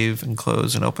and save and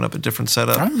close and open up a different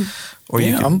setup.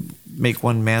 You can make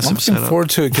one massive setup. I'm looking forward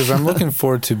to it because I'm looking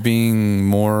forward to being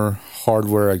more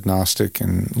hardware agnostic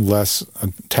and less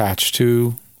attached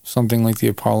to something like the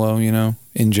Apollo,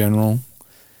 in general.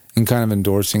 And kind of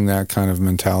endorsing that kind of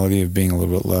mentality of being a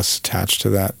little bit less attached to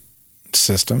that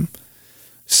system.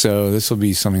 So this will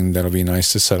be something that'll be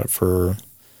nice to set up for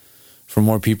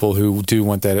more people who do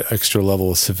want that extra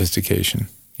level of sophistication,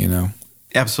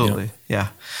 Absolutely, yeah.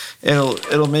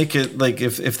 It'll make it like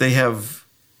if they have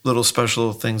little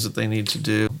special things that they need to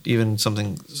do, even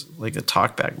something like a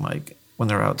talkback mic when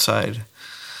they're outside,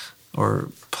 or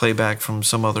playback from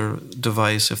some other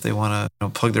device if they want to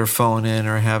plug their phone in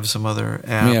or have some other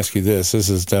app. Let me ask you this. This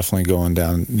is definitely going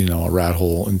down, a rat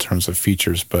hole in terms of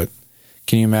features, but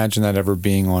can you imagine that ever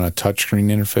being on a touchscreen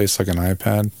interface like an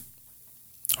iPad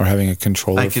or having a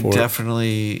controller I could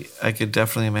definitely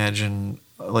imagine,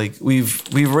 like we've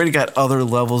already got other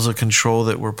levels of control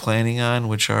that we're planning on,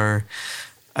 which are,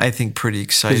 I think, pretty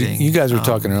exciting. You guys were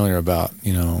talking earlier about,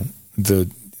 the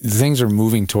things are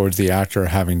moving towards the actor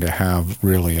having to have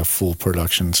really a full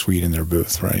production suite in their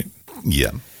booth, right? Yeah.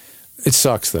 It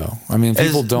sucks, though. I mean,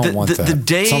 people don't want that.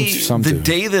 The Some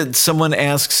day that someone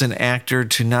asks an actor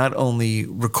to not only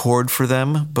record for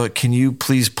them, but can you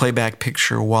please play back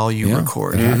picture while you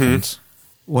record? It happens.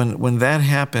 When that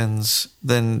happens,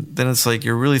 then it's like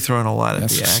you're really throwing a lot at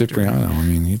the actor. Cipriano. I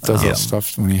mean, he does that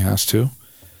stuff when he has to.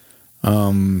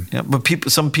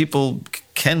 But some people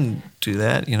can do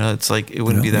that. It's like it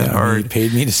wouldn't be that hard. I mean, he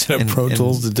paid me to set up Pro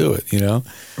Tools to do it.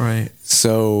 Right.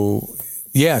 So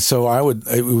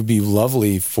it would be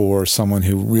lovely for someone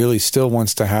who really still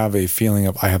wants to have a feeling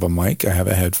of I have a mic, I have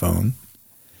a headphone,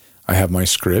 I have my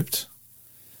script,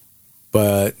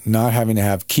 but not having to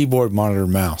have keyboard, monitor,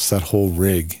 mouse, that whole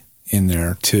rig in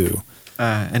there too.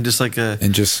 And just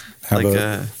have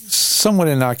a somewhat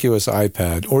innocuous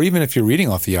iPad, or even if you're reading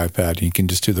off the iPad, you can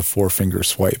just do the 4-finger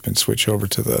swipe and switch over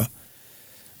to the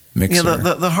mixer.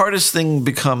 The hardest thing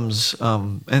becomes,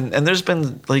 and there's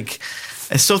been like,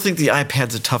 I still think the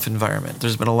iPad's a tough environment.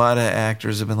 There's been a lot of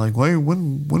actors have been like, why?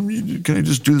 When can I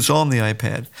just do this all on the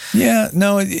iPad? Yeah,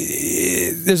 no,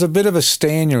 there's a bit of a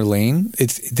stay in your lane.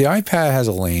 The iPad has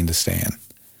a lane to stay in.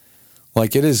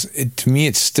 Like to me,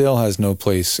 it still has no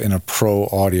place in a pro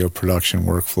audio production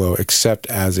workflow except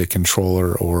as a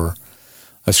controller or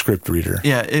a script reader.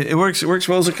 Yeah, it works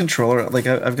well as a controller. Like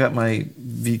I've got my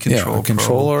V Control. Yeah, a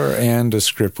controller and a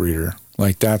script reader.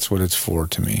 Like that's what it's for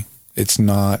to me. It's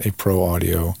not a pro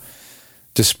audio.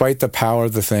 Despite the power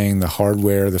of the thing, the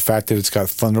hardware, the fact that it's got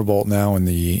Thunderbolt now in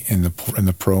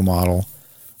the Pro model,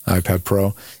 iPad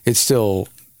Pro, it's still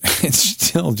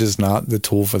just not the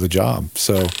tool for the job.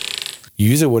 So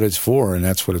use it what it's for, and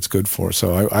that's what it's good for.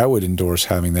 So I would endorse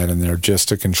having that in there just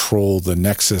to control the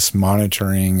Nexus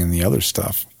monitoring and the other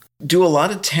stuff. Do a lot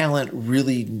of talent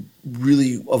really,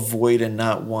 really avoid and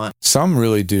not want? Some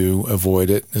really do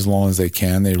avoid it as long as they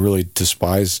can. They really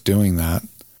despise doing that.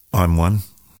 I'm one.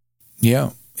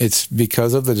 Yeah. It's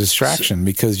because of the distraction,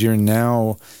 because you're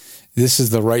now, this is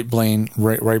the right brain,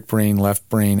 left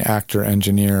brain, actor,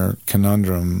 engineer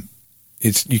conundrum.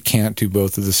 You can't do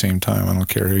both at the same time. I don't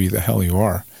care who the hell you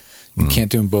are. You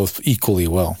can't do them both equally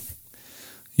well.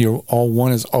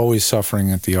 One is always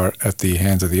suffering at the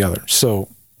hands of the other. So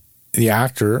the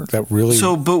actor that really...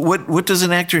 So, but what does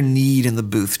an actor need in the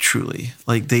booth truly?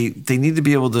 Like they need to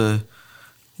be able to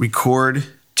record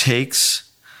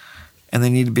takes, and they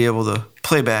need to be able to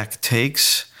play back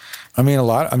takes.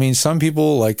 Some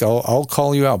people, like, I'll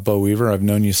call you out, Bo Weaver. I've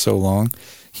known you so long.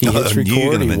 He hits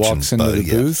record, he walks into the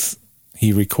booth,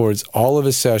 he records all of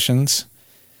his sessions,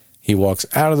 he walks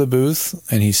out of the booth,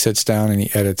 and he sits down and he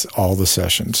edits all the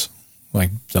sessions.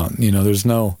 Like, done. There's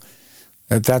no...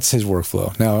 That's his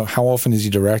workflow. Now, how often is he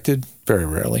directed? Very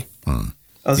rarely. I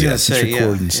was going to say, it's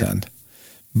record and send.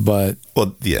 But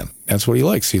that's what he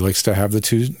likes. He likes to have the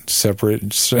two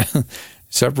separate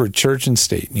church and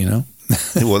state,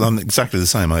 Well, I'm exactly the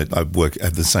same. I have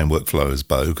the same workflow as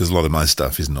Bo, because a lot of my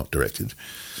stuff is not directed.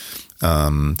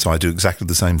 So I do exactly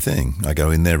the same thing. I go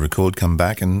in there, record, come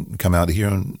back, and come out of here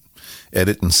and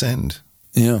edit and send.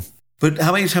 Yeah. But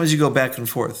how many times do you go back and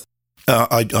forth?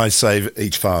 I save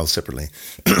each file separately.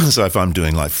 So if I'm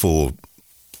doing like four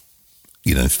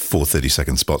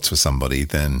 30-second spots for somebody,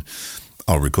 then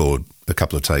I'll record a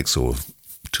couple of takes or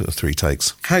 2 or 3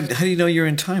 takes. How do you know you're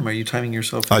in time? Are you timing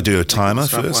yourself? I do a timer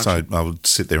first. I would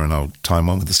sit there and I'll time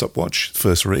one with the stopwatch,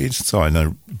 first read, so I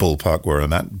know ballpark where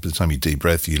I'm at. By the time you deep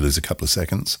breath, you lose a couple of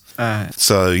seconds.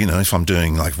 So, if I'm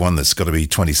doing like one that's got to be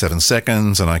 27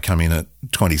 seconds and I come in at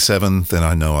 27, then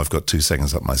I know I've got 2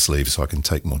 seconds up my sleeve so I can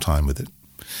take more time with it.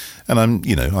 And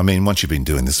once you've been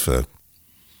doing this for,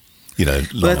 long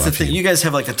that's the thing. You guys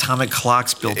have like atomic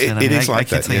clocks built in. It is like I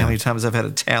can't tell you how many times I've had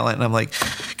a talent and I'm like,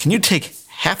 can you take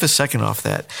half a second off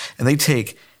that? And they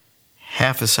take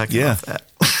half a second off that.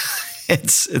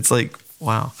 It's like,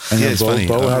 wow. And then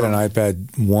Bo had an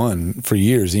iPad 1 for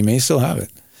years. He may still have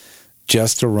it,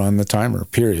 just to run the timer,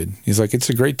 period. He's like, it's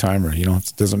a great timer.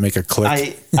 It doesn't make a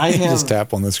click. I have, just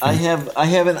tap on the screen. I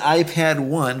have an iPad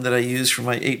 1 that I use for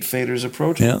my 8 faders of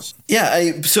Pro Tools.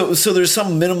 Yeah. So there's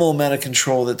some minimal amount of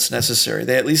control that's necessary.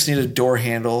 They at least need a door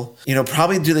handle.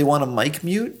 Probably do they want a mic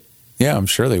mute? Yeah, I'm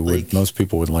sure they would. Most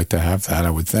people would like to have that,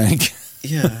 I would think.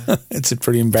 Yeah. It's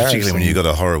pretty embarrassing. Particularly when you've got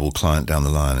a horrible client down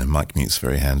the line, and mic mute's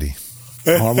very handy.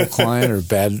 Horrible client or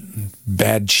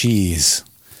bad cheese.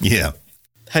 Yeah.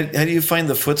 How do you find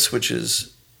the foot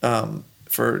switches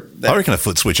for that? I reckon a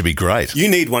foot switch would be great. You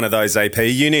need one of those, AP.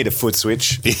 You need a foot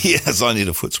switch. Yes, I need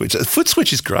a foot switch. A foot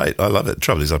switch is great. I love it. The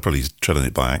trouble is I probably tread on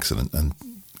it by accident and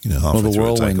halfway the through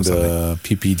Whirlwind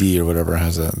PPD or whatever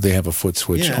they have a foot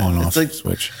switch on-off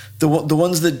switch. The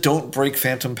ones that don't break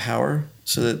phantom power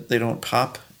so that they don't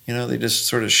pop, they just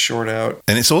sort of short out.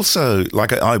 And it's also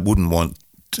like I wouldn't want.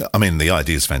 The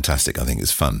idea is fantastic. I think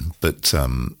it's fun, but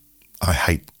I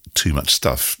hate too much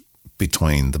stuff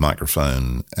between the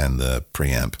microphone and the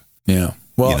preamp. Yeah.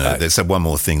 Well, there's that one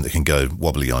more thing that can go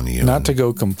wobbly on you. Not to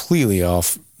go completely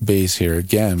off base here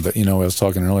again, but I was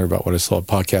talking earlier about what I saw at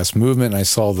Podcast Movement, and I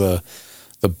saw the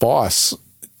Boss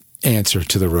answer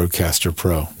to the Rodecaster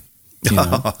Pro.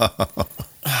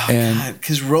 And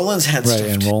because Roland's had stuff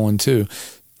and Roland too.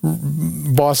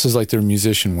 Boss is like their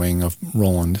musician wing of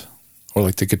Roland, or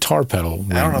like the guitar pedal.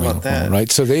 I don't know about that, Roland,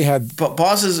 right? So they had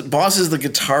Boss is the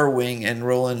guitar wing, and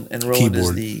Roland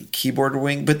is the keyboard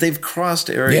wing. But they've crossed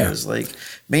areas. Like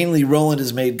mainly, Roland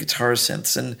has made guitar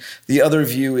synths, and the other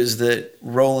view is that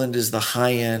Roland is the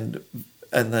high end,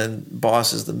 and then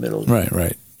Boss is the middle.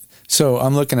 Right. So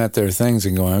I'm looking at their things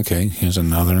and going, okay, here's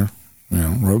another,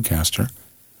 Rodecaster.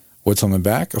 What's on the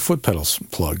back? A foot pedals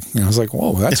plug. And I was like,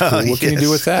 whoa, that's cool. What can you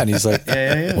do with that? And he's like,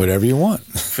 whatever you want.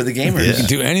 For the gamers. You can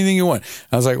do anything you want.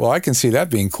 I was like, well, I can see that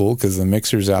being cool because the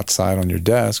mixer's outside on your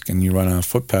desk and you run a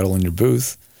foot pedal in your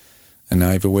booth and now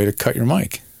you have a way to cut your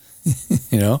mic,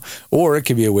 Or it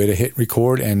could be a way to hit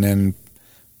record and then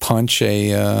punch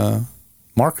a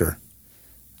marker,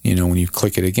 when you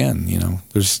click it again.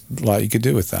 There's a lot you could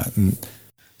do with that. And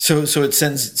So it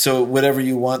sends. So whatever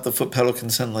you want, the foot pedal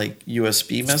can send like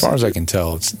USB messages. As far as I can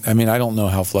tell, I don't know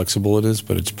how flexible it is,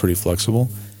 but it's pretty flexible.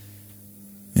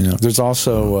 There's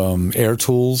also Air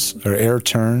Tools or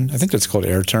AirTurn. I think that's called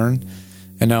AirTurn.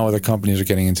 And now other companies are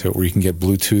getting into it where you can get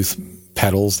Bluetooth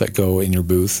pedals that go in your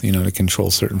booth, to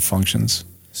control certain functions.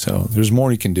 So there's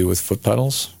more you can do with foot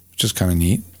pedals, which is kind of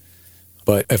neat.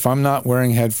 But if I'm not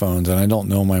wearing headphones and I don't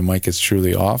know my mic is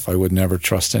truly off, I would never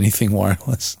trust anything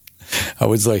wireless. I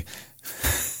was like...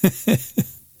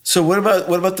 So what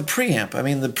about the preamp? I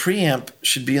mean, the preamp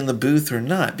should be in the booth or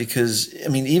not? Because, I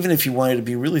mean, even if you wanted to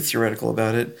be really theoretical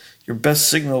about it, your best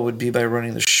signal would be by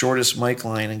running the shortest mic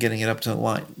line and getting it up to the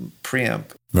line preamp.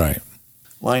 Right.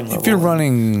 Line level. If you're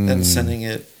running... Then sending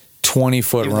it...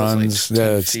 20-foot runs, like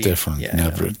that's 10 feet. different. Yeah,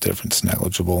 Different.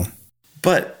 Negligible.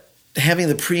 But having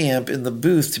the preamp in the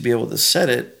booth to be able to set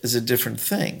it is a different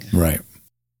thing. Right.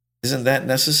 Isn't that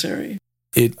necessary?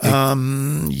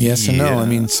 Yes and no. I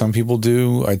mean, some people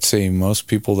do. I'd say most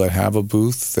people that have a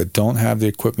booth that don't have the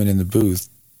equipment in the booth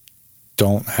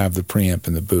don't have the preamp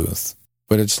in the booth.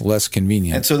 But it's less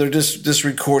convenient. And so they're just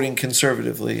recording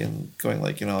conservatively and going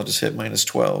like, I'll just hit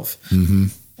 -12. Mm-hmm.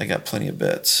 I got plenty of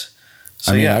bits.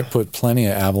 So, I put plenty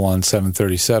of Avalon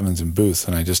 737s in booths,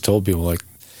 and I just told people, like,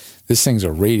 this thing's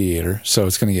a radiator, so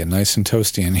it's going to get nice and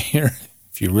toasty in here.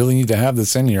 If you really need to have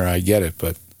this in here, I get it,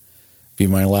 but be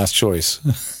my last choice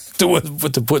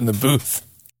to put in the booth.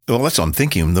 Well, that's what I'm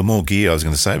thinking. The more gear I was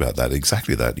going to say about that,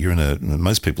 exactly that. You're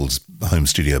most people's home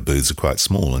studio booths are quite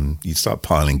small, and you start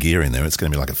piling gear in there, it's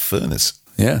going to be like a furnace.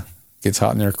 Yeah, gets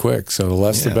hot in there quick, so the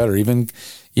less the better.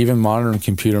 Even modern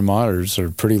computer monitors are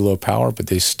pretty low power, but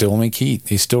they still make heat.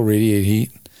 They still radiate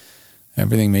heat.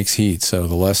 Everything makes heat, so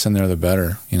the less in there, the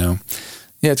better. Yeah,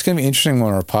 it's going to be interesting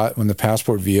when the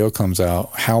Passport VO comes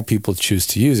out, how people choose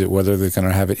to use it, whether they're going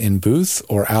to have it in booth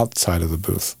or outside of the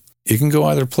booth. You can go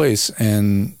either place,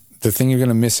 and the thing you're going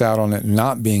to miss out on it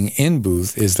not being in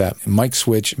booth is that mic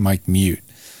switch, mic mute.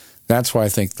 That's why I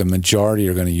think the majority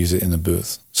are going to use it in the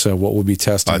booth. So what we'll be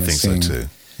testing is seeing so too.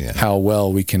 Yeah.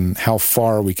 how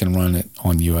far we can run it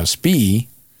on USB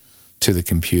to the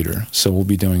computer. So we'll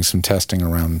be doing some testing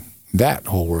around that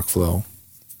whole workflow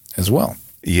as well.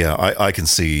 Yeah, I can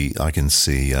see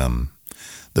the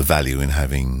value in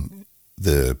having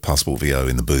the Passport VO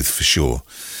in the booth for sure.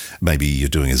 Maybe you're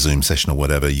doing a Zoom session or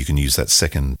whatever, you can use that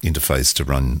second interface to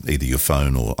run either your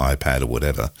phone or iPad or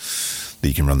whatever, that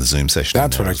you can run the Zoom session.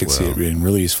 That's what I could see it being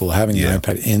really useful, having the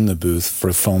iPad in the booth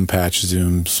for phone patch,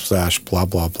 Zoom / blah,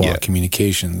 blah, blah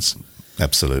communications.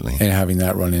 Absolutely. And having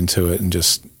that run into it, and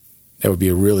just, that would be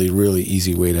a really, really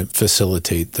easy way to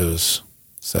facilitate those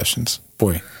sessions.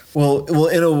 Boy. Well,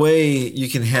 in a way, you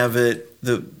can have it.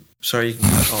 Sorry, you can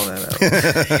cut all that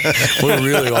out. We're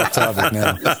really off topic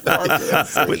now.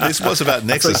 This was about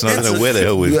Nexus, and I don't know where the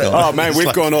hell we've gone. Oh man,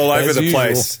 we've gone all over the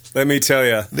place. Let me tell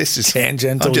you, this is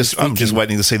tangential. I'm just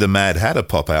waiting to see the Mad Hatter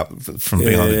pop out from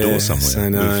behind the door somewhere. I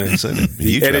know.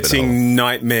 The editing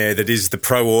nightmare that is the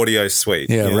Pro Audio Suite.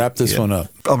 Yeah, wrap this one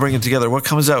up. I'll bring it together. What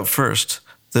comes out first?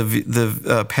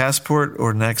 The Passport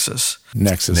or Nexus?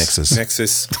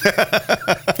 Nexus.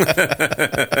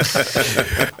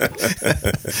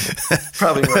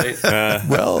 Probably right.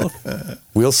 Well,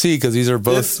 we'll see, because these are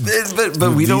both.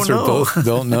 But we don't know. Both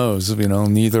don't knows.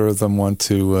 Neither of them want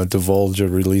to divulge a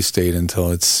release date until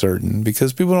it's certain,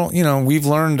 because people don't. We've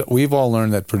all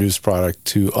learned that produced product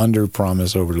to under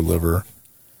promise, over deliver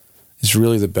is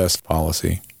really the best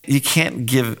policy. You can't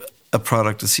give a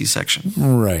product a C-section.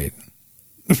 Right.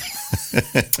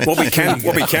 What we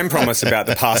can promise about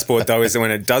the Passport, though, is that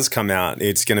when it does come out,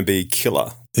 it's going to be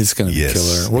killer. It's going to be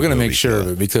killer. We're going to make sure of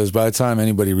it, because by the time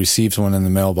anybody receives one in the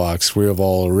mailbox, we have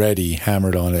already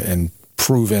hammered on it and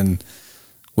proven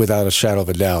without a shadow of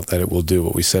a doubt that it will do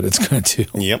what we said it's going to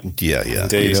do. Yep. Yeah.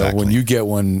 Exactly. When you get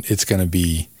one, it's going to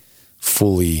be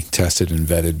fully tested and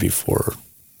vetted before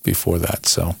that.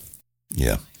 So,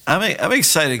 yeah. I'm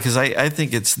excited, because I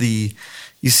think it's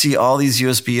you see all these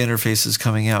USB interfaces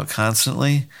coming out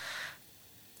constantly,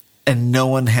 and no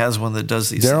one has one that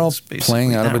does these They're things. all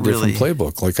playing out of a different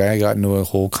playbook. Like, I got into a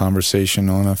whole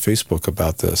conversation on Facebook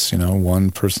about this.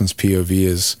 One person's POV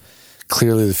is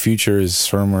clearly the future is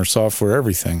firmware, software,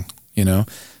 everything, And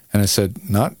I said,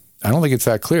 I don't think it's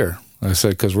that clear. I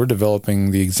said, because we're developing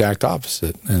the exact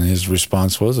opposite. And his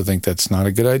response was, I think that's not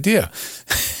a good idea.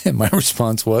 And my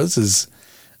response was,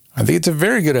 I think it's a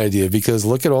very good idea, because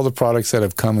look at all the products that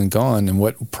have come and gone, and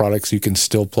what products you can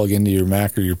still plug into your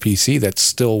Mac or your PC that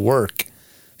still work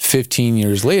 15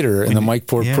 years later. And the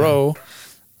MicPort Pro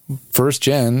first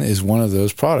gen is one of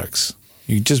those products.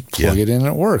 You just plug it in and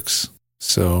it works.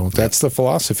 So that's the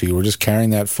philosophy. We're just carrying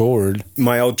that forward.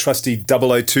 My old trusty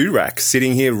 002 rack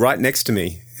sitting here right next to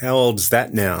me. How old is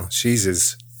that now?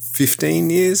 Jesus, 15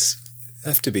 years?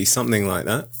 Have to be something like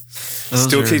that.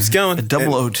 Still keeps going. A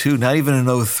 002, not even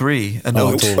an 03. An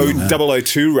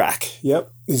 002 rack.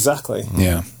 Yep, exactly.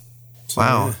 Yeah.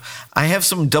 Wow. I have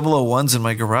some 001s in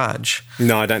my garage.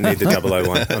 No, I don't need the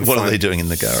 001. What are they doing in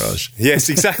the garage? Yes,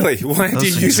 exactly. Why aren't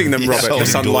you using them, Robert? holding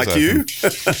For someone doors like you?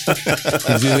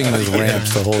 He's using those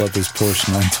ramps to hold up his Porsche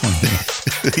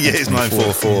 920. Yeah, it's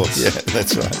 944. Yeah,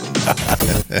 that's right.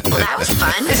 Well, that was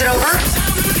fun. Is it over?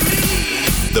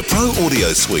 The Pro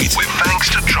Audio Suite, with thanks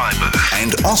to TriMove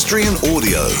and Austrian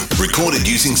Audio, recorded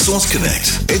using Source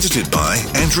Connect, edited by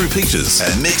Andrew Peters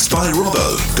and mixed by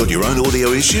Robbo. Got your own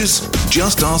audio issues?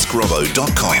 Just ask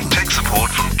Robbo.com. With tech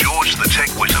support from George the Tech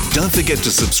Whittam. Don't forget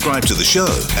to subscribe to the show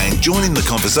and join in the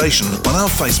conversation on our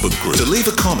Facebook group. To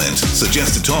leave a comment,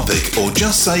 suggest a topic, or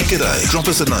just say g'day, drop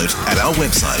us a note at our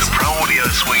website,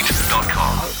 theproaudiosuite.com.